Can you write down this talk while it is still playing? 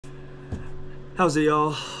How's it,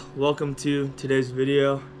 y'all? Welcome to today's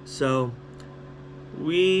video. So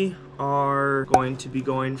we are going to be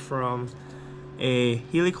going from a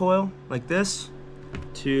Heli coil like this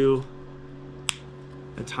to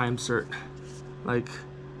a time Sert like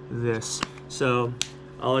this. So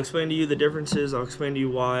I'll explain to you the differences. I'll explain to you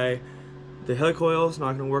why the Heli coil is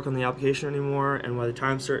not going to work on the application anymore and why the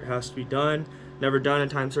time Sert has to be done. Never done a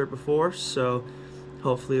time Sert before, so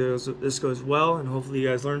hopefully this goes well, and hopefully you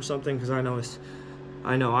guys learn something, because I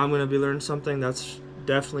know I'm going to be learning something. That's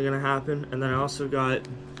definitely going to happen. And then I also got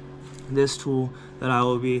this tool that I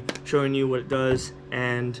will be showing you what it does,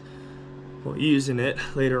 and using it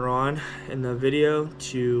later on in the video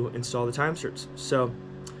to install the time Serts. So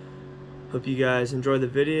hope you guys enjoy the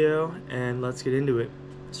video, and let's get into it.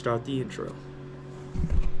 Start the intro.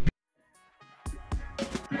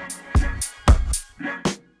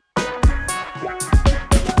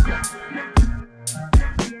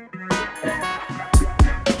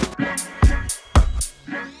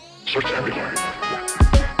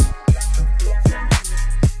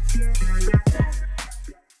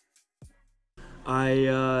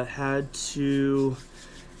 I had to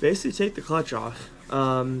basically take the clutch off,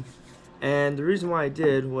 and the reason why I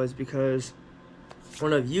did was because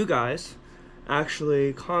one of you guys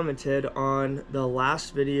actually commented on the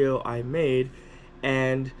last video I made,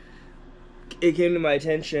 and it came to my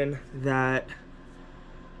attention that,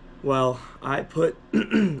 well, I put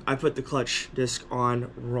the clutch disc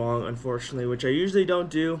on wrong, unfortunately, which I usually don't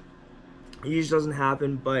do. It usually doesn't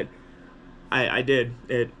happen, but I did.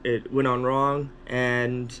 It went on wrong,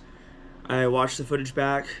 and I watched the footage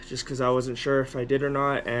back just because I wasn't sure if I did or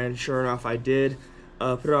not, and sure enough I did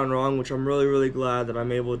put it on wrong, which I'm really glad that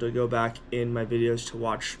I'm able to go back in my videos to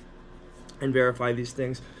watch and verify these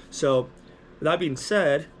things. So with that being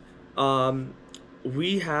said,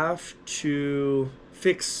 we have to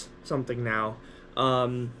fix something now,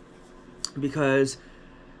 because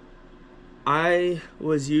I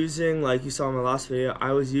was using, like you saw in my last video,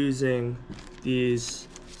 I was using these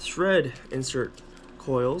thread insert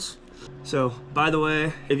coils. So by the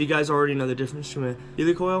way, if you guys already know the difference between a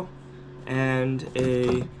Heli coil and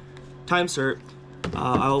a time Sert,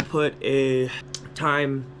 I will put a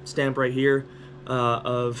time stamp right here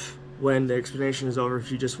of when the explanation is over,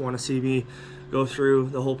 if you just want to see me go through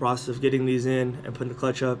the whole process of getting these in and putting the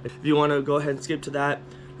clutch up. If you want to go ahead and skip to that,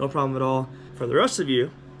 no problem at all. For the rest of you,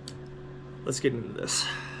 let's get into this.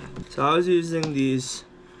 So I was using these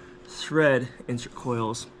thread insert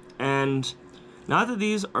coils, and not that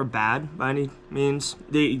these are bad by any means.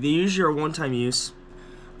 They usually are one-time use.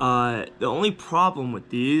 The only problem with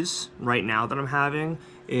these right now that I'm having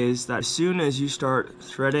is that as soon as you start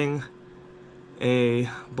threading a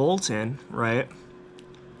bolt in, right,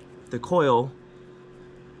 the coil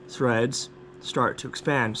threads start to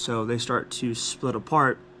expand, so they start to split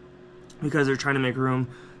apart because they're trying to make room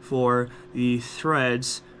for the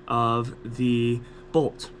threads of the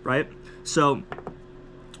bolt, right? So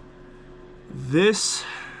this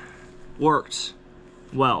worked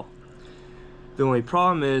well. The only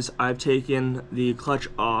problem is I've taken the clutch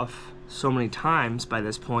off so many times by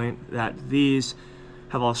this point that these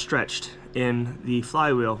have all stretched in the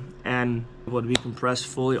flywheel and will be compressed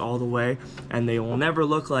fully all the way, and they will never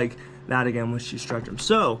look like that again once you stretch them.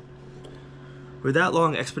 So with that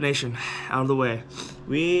long explanation out of the way,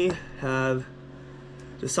 we have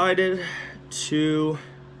decided to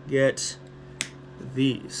get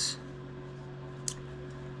these.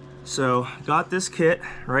 So got this kit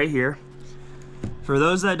right here. For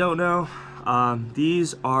those that don't know,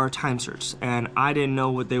 these are time Serts, and I didn't know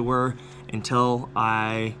what they were until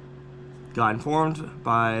I got informed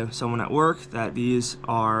by someone at work that these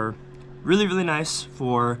are really nice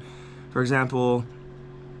for example,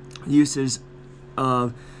 uses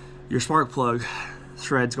of your spark plug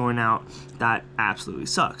threads going out that absolutely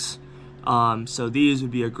sucks. So these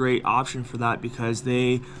would be a great option for that because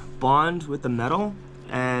they bond with the metal,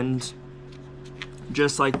 and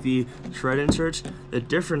just like the thread inserts, the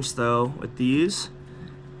difference though with these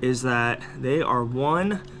is that they are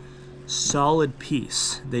one solid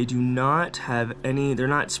piece. They do not have any, they're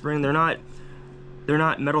not spring, they're not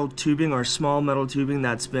metal tubing or small metal tubing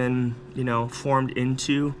that's been, you know, formed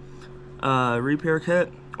into a repair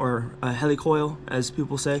kit or a Heli coil, as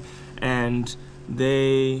people say, and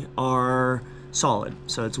they are solid.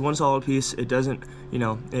 So it's one solid piece. It doesn't, you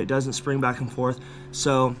know, it doesn't spring back and forth.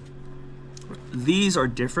 So these are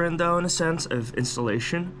different though in a sense of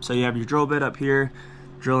installation. So you have your drill bit up here,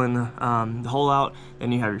 drilling the hole out,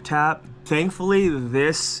 then you have your tap. Thankfully,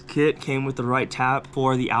 this kit came with the right tap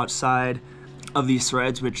for the outside of these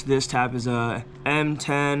threads, which this tap is a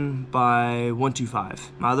M10 by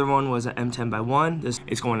 125. My other one was an M10 by 1. This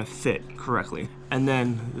is going to fit correctly. And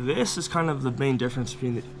then this is kind of the main difference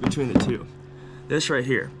between the two. This right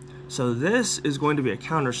here. So this is going to be a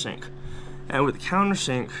countersink. And with the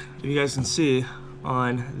countersink, if you guys can see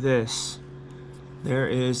on this, there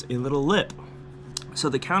is a little lip. So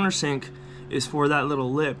the countersink is for that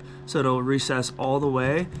little lip, so it'll recess all the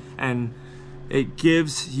way, and it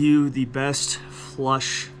gives you the best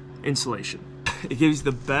flush insulation. It gives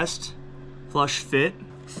you the best flush fit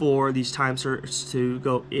for these time certs to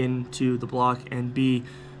go into the block and be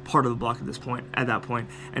part of the block at that point.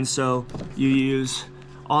 And so you use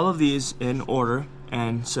all of these in order,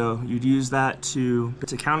 and so you'd use that to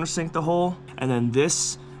countersink the hole. And then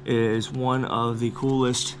this is one of the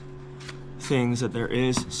coolest things that there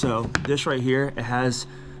is. So this right here, it has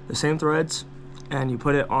the same threads, and you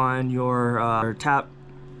put it on your tap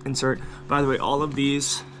insert. By the way, all of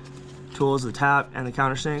these tools, the tap and the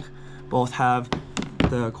countersink, both have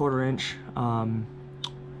the 1/4 inch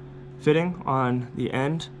fitting on the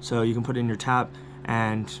end, so you can put it in your tap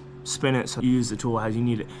and spin it, so you use the tool as you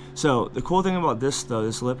need it. So the cool thing about this though,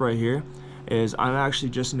 this lip right here, is I'm actually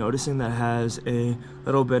just noticing that it has a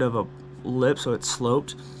little bit of a lip, so it's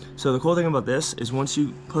sloped. So the cool thing about this is once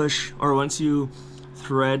you push, or once you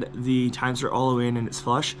thread the time cert all the way in and it's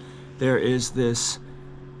flush, there is this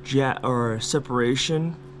jet or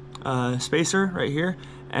separation spacer right here,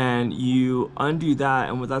 and you undo that,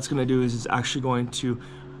 and what that's going to do is it's actually going to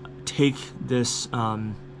take this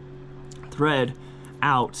thread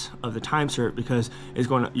out of the time cert, because it's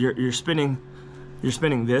going to, you're spinning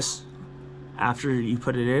this after you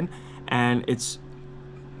put it in, and it's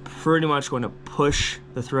pretty much going to push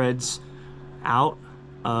the threads out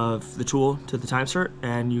of the tool to the time cert,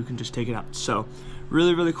 and you can just take it out. So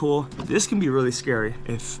really, really cool. This can be really scary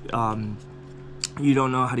if you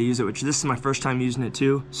don't know how to use it, which this is my first time using it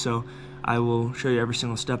too, so I will show you every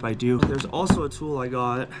single step I do. There's also a tool I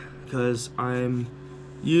got because I'm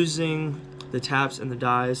using the taps and the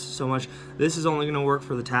dies so much. This is only going to work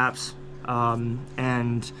for the taps,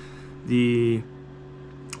 and the,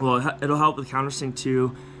 well, it'll help with countersink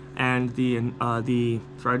too, and the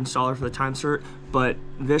thread installer for the time cert. But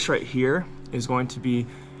this right here is going to be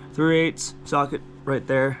 3/8 socket right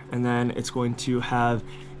there, and then it's going to have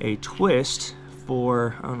a twist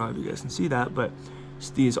for, I don't know if you guys can see that, but it's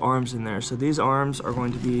these arms in there. So these arms are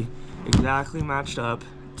going to be exactly matched up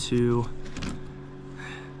to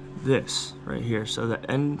this right here. So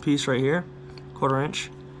the end piece right here, 1/4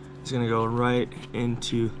 inch, is going to go right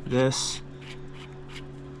into this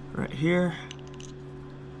right here,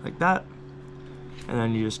 like that, and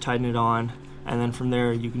then you just tighten it on, and then from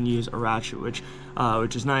there you can use a ratchet, which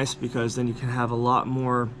is nice, because then you can have a lot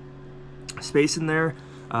more space in there.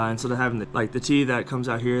 Instead of having the T that comes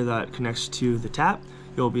out here that connects to the tap,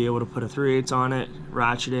 you'll be able to put a 3/8 on it,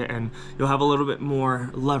 ratchet it, and you'll have a little bit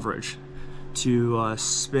more leverage to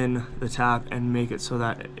spin the tap and make it so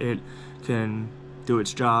that it can do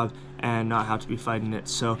its job and not have to be fighting it.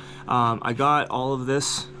 So I got all of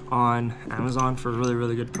this on Amazon for a really,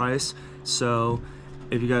 really good price. So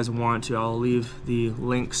if you guys want to, I'll leave the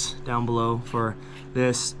links down below for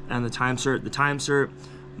this and the time cert. The time cert,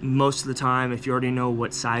 most of the time, if you already know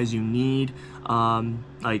what size you need,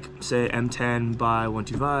 like say M10 by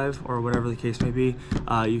 125 or whatever the case may be,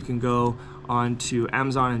 you can go onto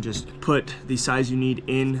Amazon and just put the size you need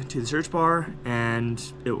into the search bar,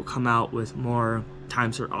 and it will come out with more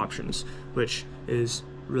time cert options, which is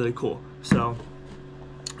really cool. So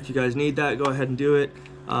if you guys need that, go ahead and do it.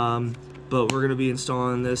 But we're gonna be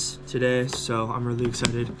installing this today, so I'm really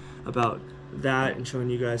excited about that and showing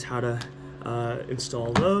you guys how to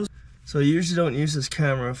install those. So I usually don't use this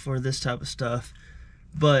camera for this type of stuff,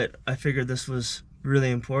 but I figured this was really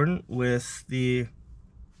important with the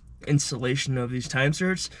installation of these time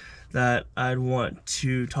certs, that I'd want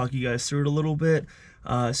to talk you guys through it a little bit.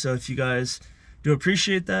 So if you guys do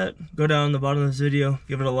appreciate that, go down the bottom of this video,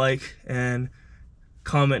 give it a like, and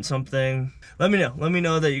comment something. Let me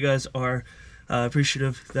know that you guys are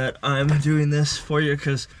appreciative that I'm doing this for you,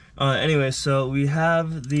 because anyway, so we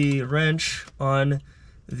have the wrench on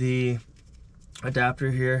the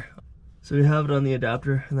adapter here. So we have it on the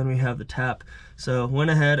adapter, and then we have the tap. So went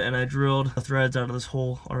ahead and I drilled the threads out of this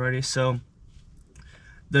hole already. So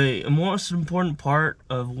the most important part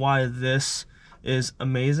of why this is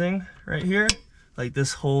amazing right here, like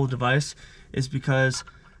this whole device, is because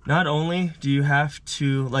not only do you have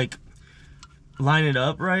to like line it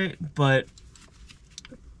up right, but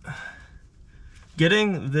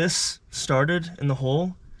getting this started in the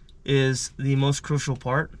hole is the most crucial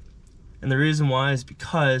part. And the reason why is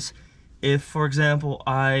because if, for example,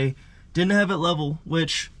 I didn't have it level,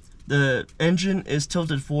 which the engine is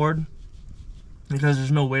tilted forward because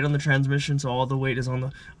there's no weight on the transmission, so all the weight is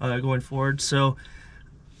on the going forward. So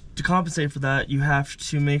to compensate for that, you have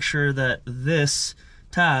to make sure that this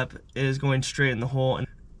tap is going straight in the hole. And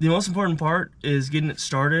the most important part is getting it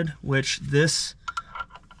started, which this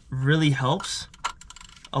really helps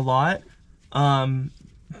a lot.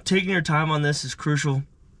 Taking your time on this is crucial,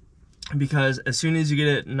 because as soon as you get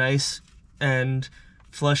it nice and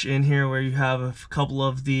flush in here, where you have a couple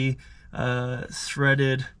of the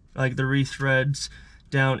threaded, like the rethreads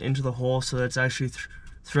down into the hole, so that's actually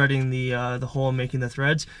threading the hole and making the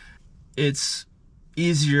threads, it's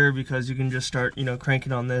easier because you can just start, you know,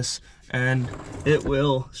 cranking on this and it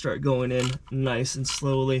will start going in nice and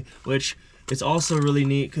slowly, which it's also really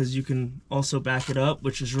neat because you can also back it up,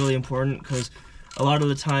 which is really important, because a lot of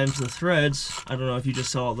the times the threads, I don't know if you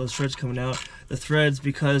just saw all those threads coming out, the threads,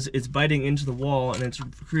 because it's biting into the wall and it's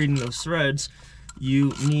creating those threads,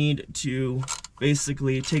 you need to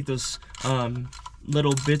basically take those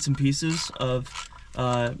little bits and pieces of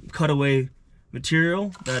cutaway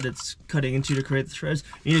material that it's cutting into to create the threads.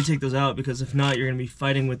 You need to take those out, because if not, you're going to be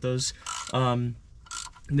fighting with those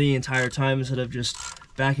the entire time, instead of just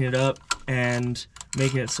backing it up and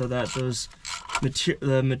making it so that those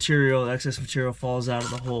the excess material falls out of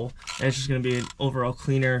the hole, and it's just going to be an overall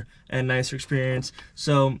cleaner and nicer experience.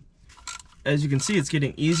 So as you can see, it's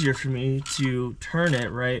getting easier for me to turn it,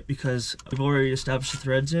 right, because we've already established the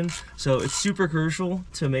threads in. So it's super crucial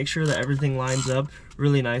to make sure that everything lines up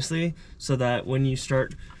really nicely, so that when you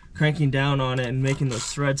start cranking down on it and making those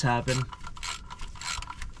threads happen,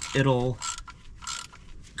 it'll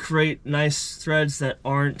create nice threads that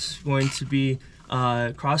aren't going to be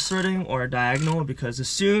cross-threading or diagonal, because as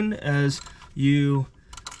soon as you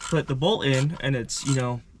put the bolt in and it's, you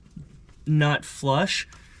know, not flush,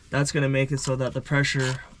 that's going to make it so that the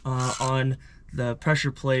pressure on the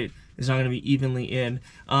pressure plate is not going to be evenly in.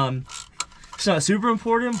 It's not super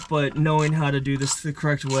important, but knowing how to do this the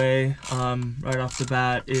correct way right off the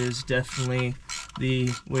bat is definitely the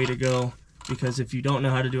way to go, because if you don't know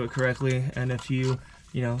how to do it correctly, and if you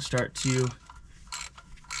start to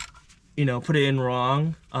put it in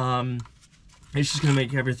wrong, it's just going to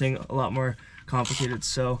make everything a lot more complicated.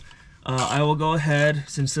 So I will go ahead,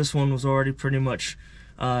 since this one was already pretty much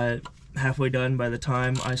halfway done by the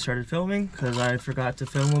time I started filming, because I forgot to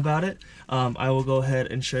film about it. I will go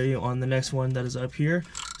ahead and show you on the next one that is up here.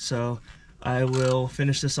 So I will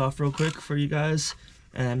finish this off real quick for you guys,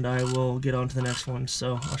 and I will get on to the next one.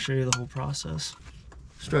 So I'll show you the whole process.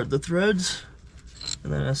 Start the threads,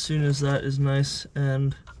 and then as soon as that is nice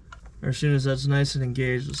and, or as soon as that's nice and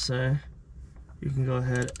engaged, let's say, you can go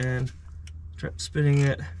ahead and start spinning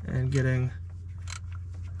it and getting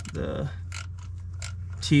the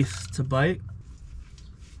teeth to bite.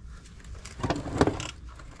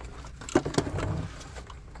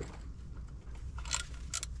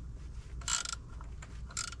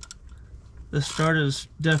 The start is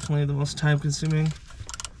definitely the most time consuming,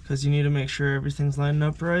 because you need to make sure everything's lined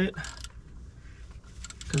up right,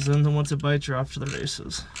 because then once it bites, you're off to the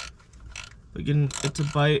races. But getting it to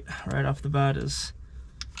bite right off the bat is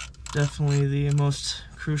definitely the most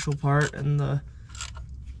crucial part, and the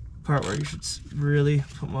part where you should really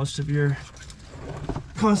put most of your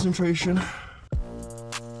concentration.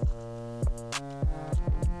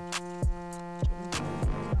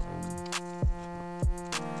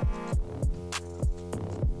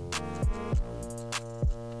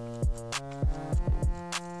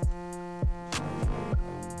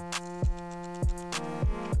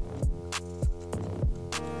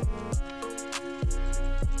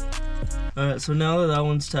 Alright, so now that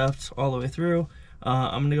one's tapped all the way through,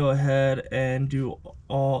 I'm gonna go ahead and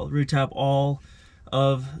retap all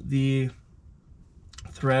of the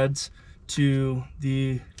threads to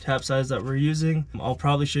the tap size that we're using. I'll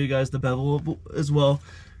probably show you guys the bevel as well,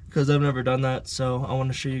 because I've never done that, so I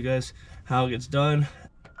want to show you guys how it gets done.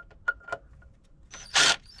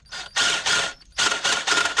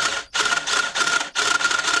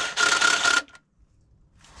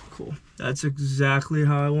 Cool. That's exactly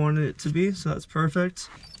how I wanted it to be, so that's perfect.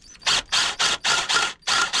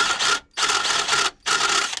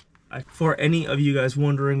 For any of you guys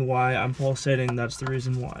wondering why I'm pulsating, that's the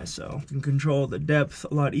reason why. So you can control the depth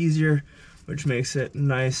a lot easier, which makes it a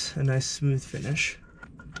nice smooth finish.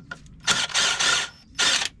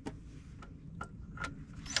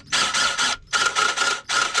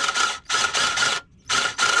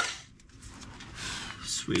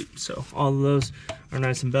 Sweet. So all of those are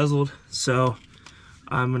nice and bezeled. So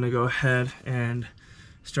I'm gonna go ahead and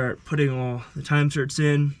start putting all the time certs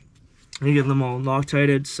in. I get them all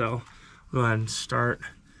Loctited, so go ahead and start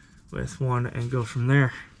with one and go from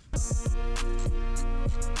there.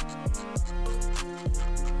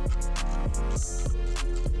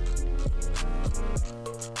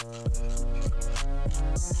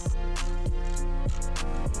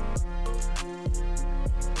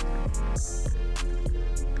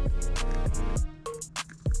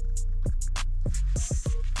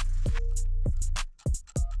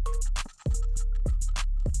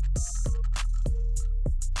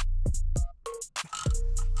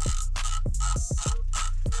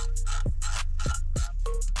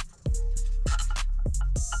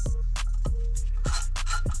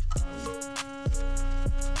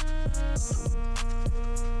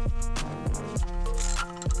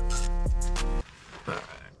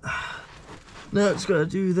 Now just gotta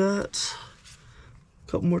do that a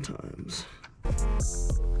couple more times.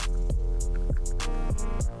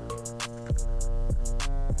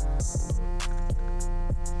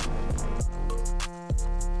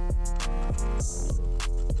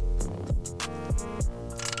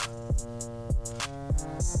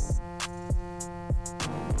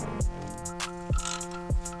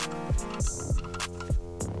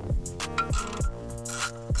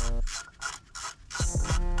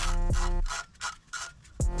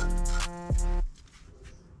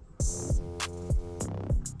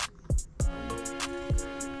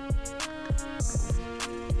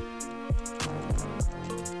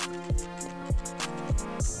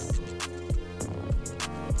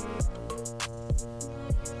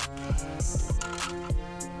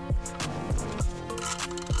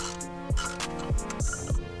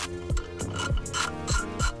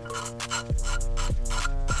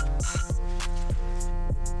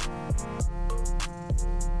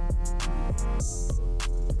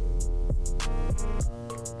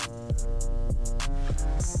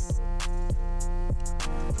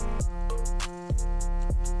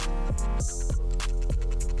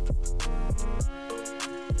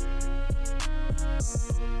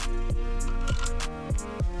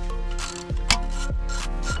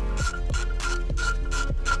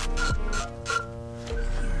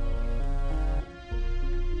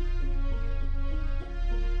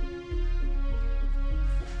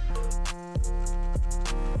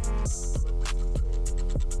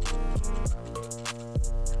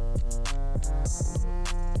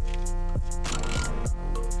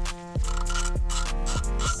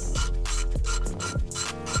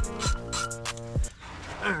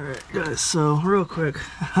 Alright guys, so real quick,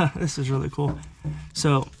 this is really cool.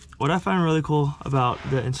 So what I find really cool about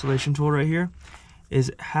the installation tool right here is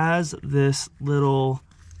it has this little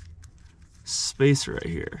spacer right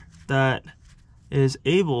here that is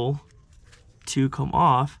able to come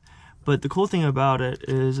off, but the cool thing about it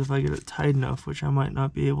is if I get it tight enough, which I might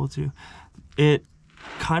not be able to, it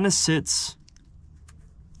kind of sits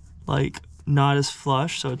like not as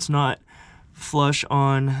flush, so it's not flush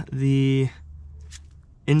on the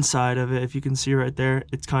inside of it. If you can see right there,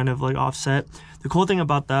 it's kind of like offset. The cool thing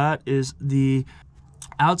about that is the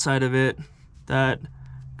outside of it that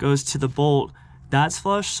goes to the bolt, that's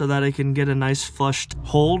flush, so that it can get a nice flushed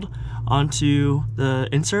hold onto the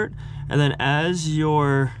insert. And then as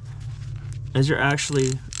you're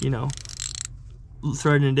actually, you know,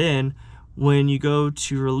 threading it in, when you go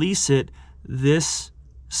to release it, this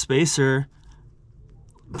spacer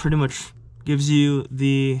pretty much gives you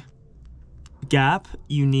the gap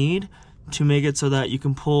you need to make it so that you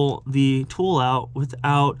can pull the tool out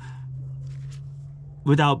without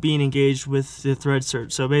being engaged with the thread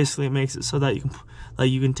Sert. So basically it makes it so that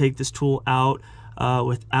you can take this tool out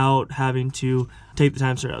without having to take the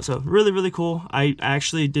time Sert out. So really, really cool. I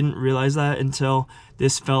actually didn't realize that until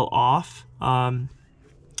this fell off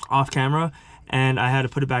camera, and I had to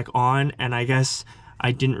put it back on, and I guess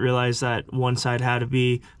I didn't realize that one side had to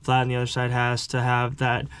be flat and the other side has to have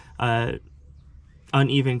that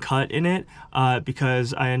uneven cut in it,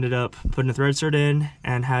 because I ended up putting a thread Sert in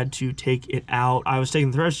and had to take it out. I was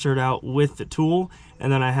taking the thread Sert out with the tool, and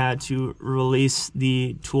then I had to release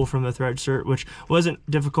the tool from the thread Sert, which wasn't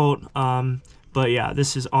difficult. But yeah,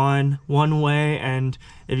 this is on one way, and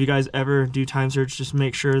if you guys ever do time Serts, just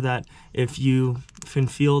make sure that if you can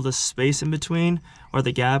feel the space in between or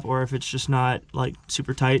the gap, or if it's just not like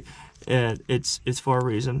super tight, it's for a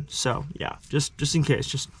reason. So yeah, just in case,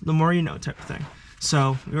 just the more you know type of thing.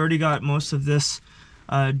 So we already got most of this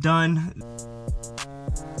done.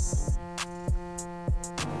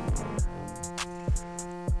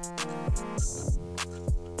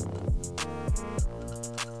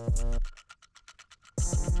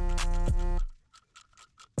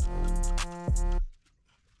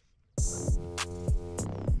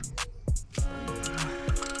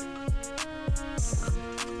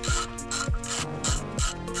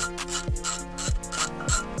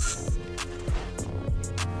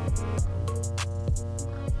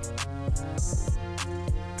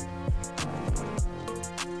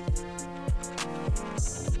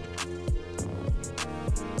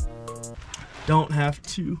 don't have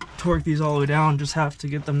to torque these all the way down, just have to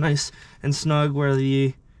get them nice and snug where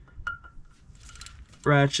the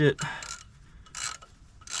ratchet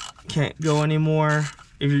can't go anymore.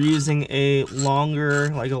 If you're using a longer,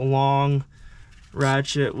 like a long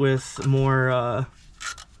ratchet with more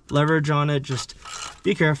leverage on it, just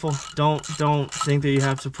be careful. Don't think that you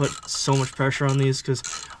have to put so much pressure on these, because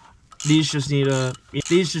these just need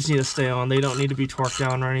to stay on. They don't need to be torqued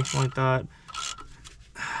down or anything like that,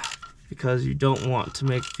 because you don't want to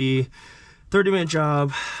make the 30-minute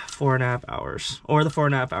job 4.5 hours, or the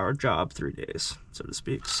 4.5 hour job 3 days, so to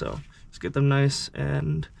speak. So just get them nice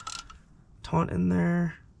and taut in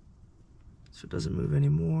there so it doesn't move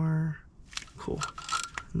anymore. Cool.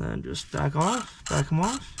 And then just back them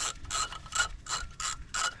off.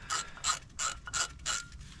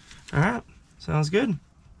 Alright, sounds good.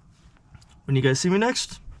 When you guys see me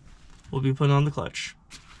next, we'll be putting on the clutch.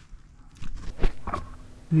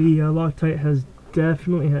 The Loctite has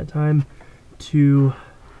definitely had time to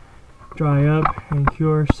dry up and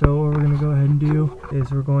cure, so what we're going to go ahead and do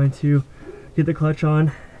is we're going to get the clutch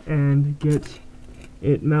on and get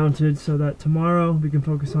it mounted so that tomorrow we can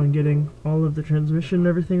focus on getting all of the transmission and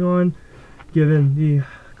everything on, given the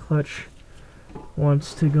clutch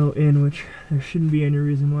wants to go in, which there shouldn't be any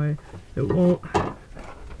reason why it won't.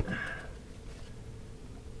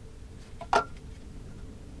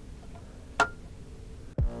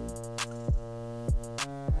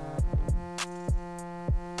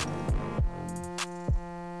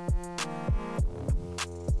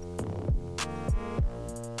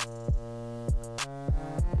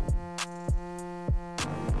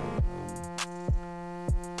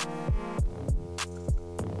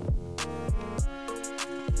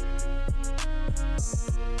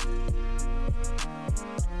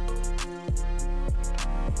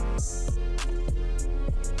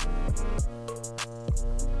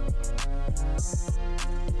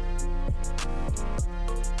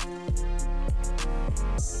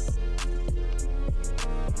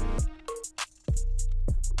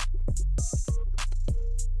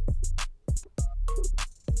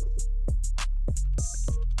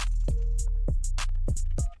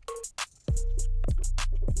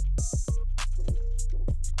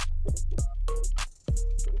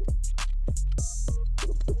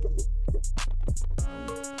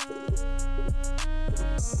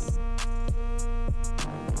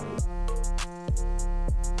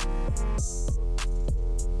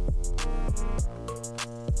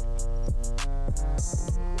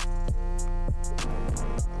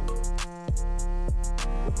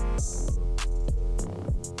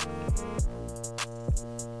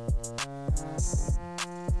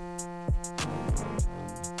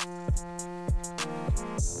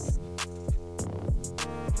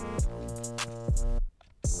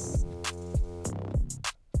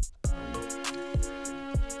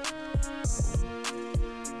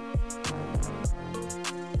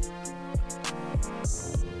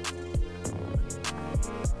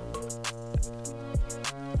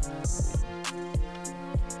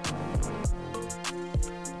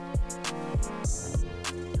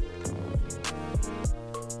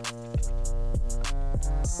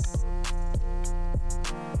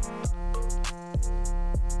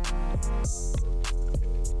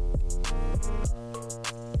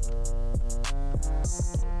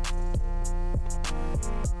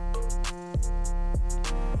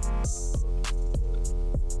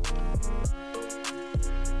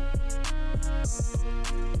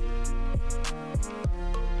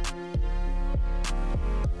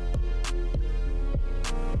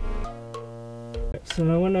 So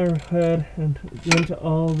I went ahead and went to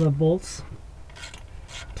all the bolts,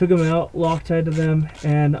 took them out, Loctited them,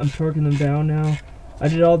 and I'm torquing them down now. I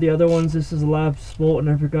did all the other ones. This is the last bolt and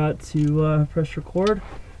I forgot to press record.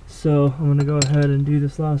 So I'm going to go ahead and do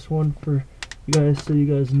this last one for you guys so you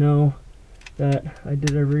guys know that I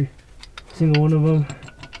did every single one of them,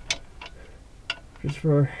 just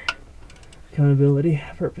for accountability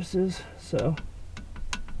purposes. So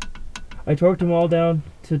I torqued them all down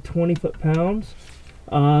to 20 foot-pounds.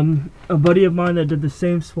 A buddy of mine that did the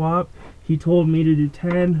same swap, he told me to do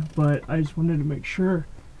 10, but I just wanted to make sure,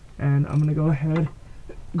 and I'm gonna go ahead,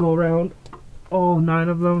 go around all 9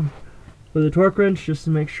 of them with a torque wrench just to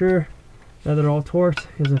make sure that they're all torqued,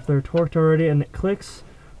 because if they're torqued already and it clicks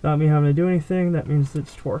without me having to do anything, that means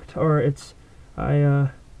it's torqued, or it's I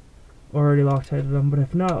already Loctited them. But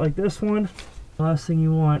if not, like this one, the last thing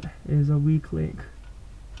you want is a weak link.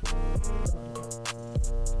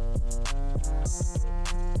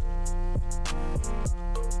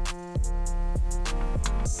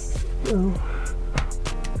 So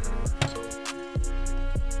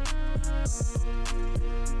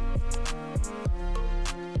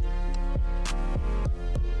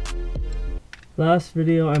Last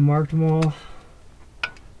video I marked them all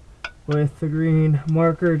with the green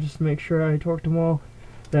marker just to make sure I torqued them all.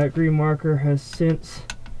 That green marker has since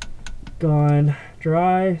gone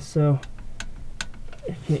dry, so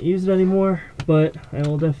I can't use it anymore, but I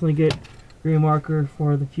will definitely get green marker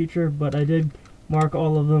for the future. But I did mark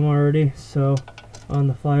all of them already, so on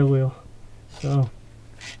the flywheel. So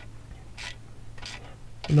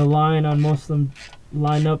and the line on most of them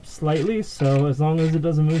line up slightly, so as long as it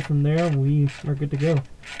doesn't move from there, we are good to go.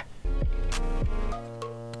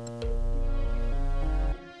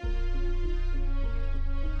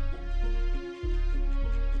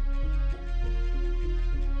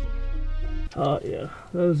 Oh yeah,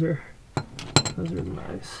 those are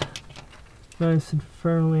nice and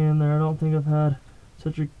firmly in there. I don't think I've had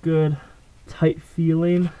such a good tight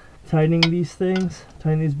feeling tightening these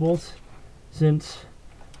bolts, since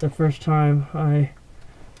the first time I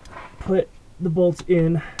put the bolts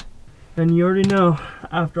in. And you already know,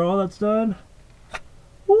 after all that's done,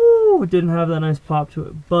 woo, it didn't have that nice pop to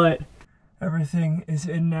it, but everything is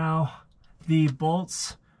in now. The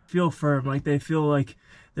bolts feel firm, like they feel like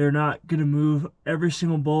they're not gonna move. Every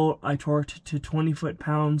single bolt I torqued to 20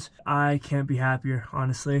 foot-pounds. I can't be happier,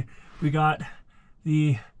 honestly. We got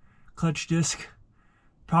the clutch disc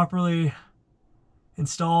properly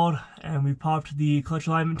installed, and we popped the clutch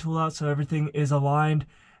alignment tool out, so everything is aligned.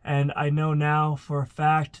 And I know now for a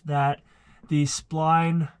fact that the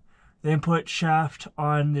spline, the input shaft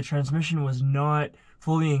on the transmission, was not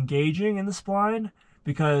fully engaging in the spline,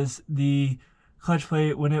 because the clutch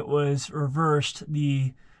plate, when it was reversed,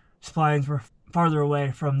 the splines were farther away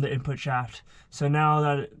from the input shaft. So now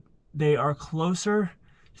that they are closer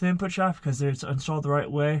to the input shaft because it's installed the right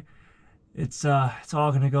way, it's all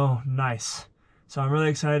gonna go nice. So I'm really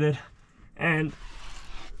excited, and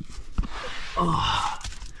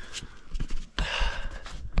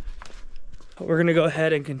we're gonna go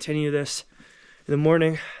ahead and continue this in the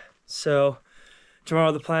morning. So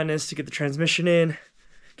tomorrow the plan is to get the transmission in,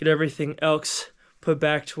 get everything else put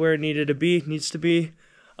back to where it needs to be.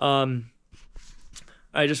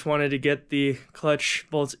 I just wanted to get the clutch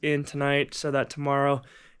bolts in tonight so that tomorrow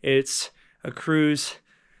it's a cruise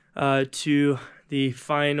to the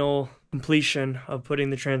final completion of putting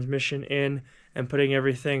the transmission in and putting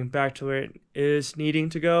everything back to where it is needing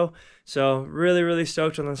to go. So really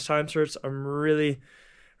stoked on those time certs. I'm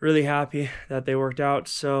really happy that they worked out.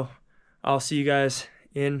 So I'll see you guys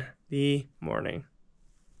in the morning.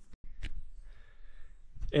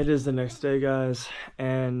 It is the next day, guys,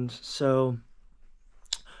 and so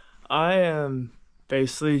I am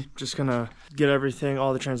basically just gonna get everything,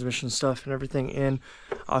 all the transmission stuff and everything in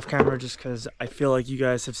off camera, just because I feel like you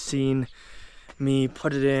guys have seen me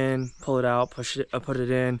put it in, pull it out, put it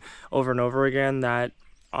in over and over again. That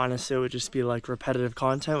honestly would just be like repetitive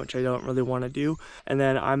content, which I don't really want to do. And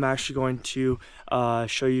then I'm actually going to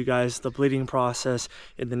show you guys the bleeding process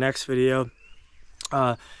in the next video,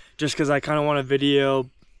 just because I kind of want a video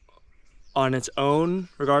on its own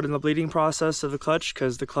regarding the bleeding process of the clutch,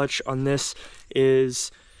 because the clutch on this is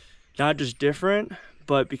not just different,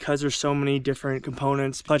 but because there's so many different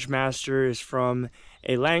components. Clutch master is from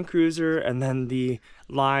a Land Cruiser, and then the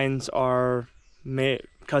lines are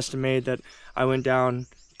custom made that I went down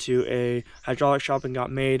to a hydraulic shop and got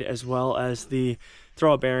made, as well as the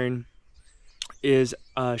throwout bearing is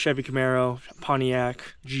Chevy Camaro Pontiac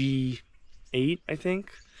G8, I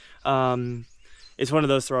think. It's one of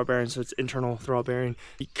those throwout bearings, so it's internal throwout bearing.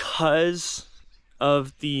 Because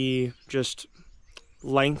of the just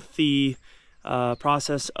lengthy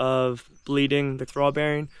process of bleeding the throwout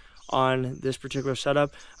bearing on this particular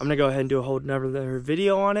setup, I'm gonna go ahead and do a whole another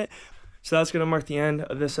video on it. So that's gonna mark the end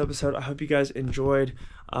of this episode. I hope you guys enjoyed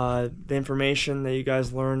the information that you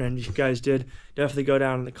guys learned, and if you guys did, definitely go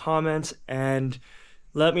down in the comments and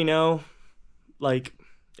let me know, like,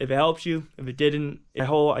 if it helped you, if it didn't. The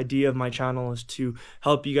whole idea of my channel is to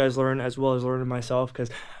help you guys learn as well as learning myself, because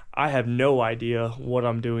I have no idea what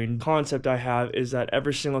I'm doing. The concept I have is that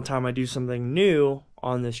every single time I do something new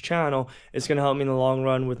on this channel, it's going to help me in the long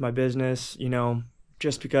run with my business, you know,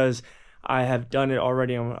 just because I have done it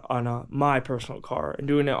already on my personal car, and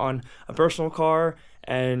doing it on a personal car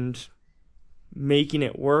and making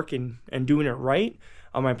it work and doing it right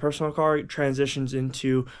on my personal car, it transitions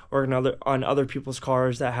into working on other people's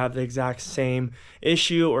cars that have the exact same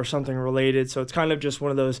issue or something related. So it's kind of just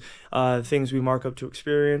one of those things we mark up to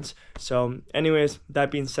experience. So anyways,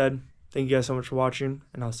 that being said, thank you guys so much for watching,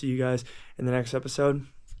 and I'll see you guys in the next episode.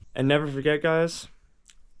 And never forget, guys,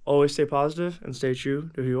 always stay positive and stay true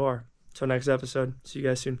to who you are. Till next episode, see you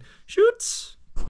guys soon. Shoots!